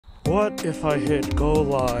What if I hit go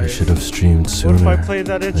live? I should have streamed sooner. What if I played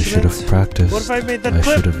that instrument? I should have practiced. What if I made that I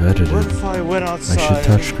clip? should have edited. What if I went outside? I should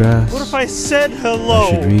touch grass. What if I said hello?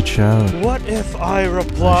 I should reach out. What if I I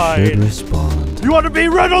replied? should respond. You want to be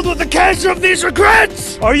riddled with the cancer of these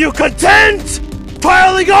regrets? Are you content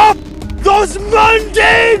piling up those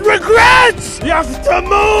mundane regrets? You have to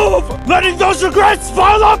move! Letting those regrets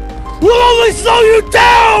pile up will only slow you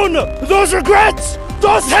down! Those regrets,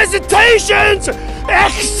 those hesitations,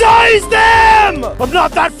 excise them! I'm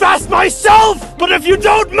not that fast myself, but if you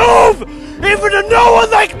don't move, even a no one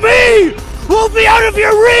like me will be out of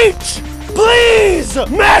your reach! Please,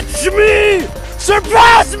 match me!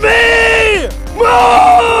 Surpass me!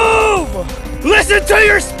 Move! Listen to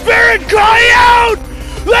your spirit cry out!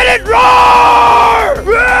 Let it roar!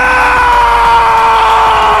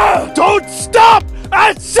 Ah! Don't stop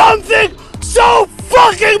at something so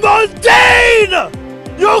fucking mundane!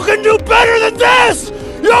 You can do better than this!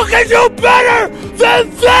 You can do better than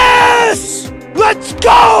this! Let's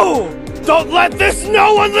go! Don't let this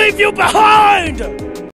no one leave you behind!